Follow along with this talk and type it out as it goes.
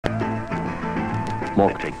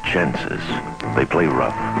More take chances. They play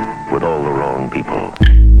rough with all the wrong people.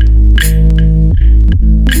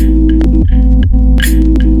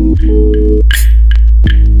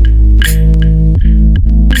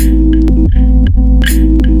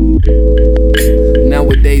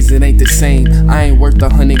 Nowadays it ain't the same. I ain't worth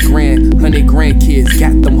 100 grand. 100 grandkids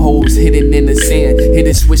got them hoes hidden in the sand.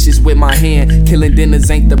 Hitting swishes with my hand. Killing dinners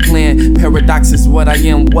ain't the plan. Paradox is what I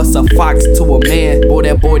am. What's a fox to a man? Boy,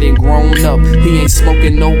 that boy done grown up. He ain't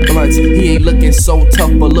smoking no blunts. He ain't looking so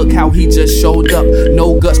tough, but look how he just showed up.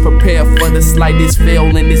 No guts, prepared for the slightest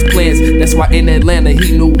fail in his plans. That's why in Atlanta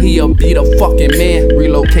he knew he'll be the fucking man.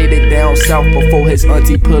 Relocated down south before his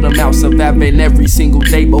auntie put him out. Surviving every single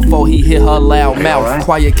day before he hit her loud mouth.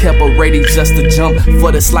 Quiet kept a ready just to jump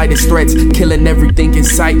for the slightest threats. Killing everything in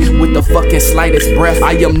sight with the fucking slightest breath.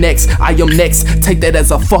 I am next, I am next. Take that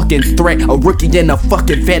as a fucking threat. A rookie and a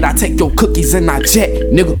fucking vet. I take your cookies and I jet,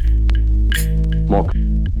 nigga. More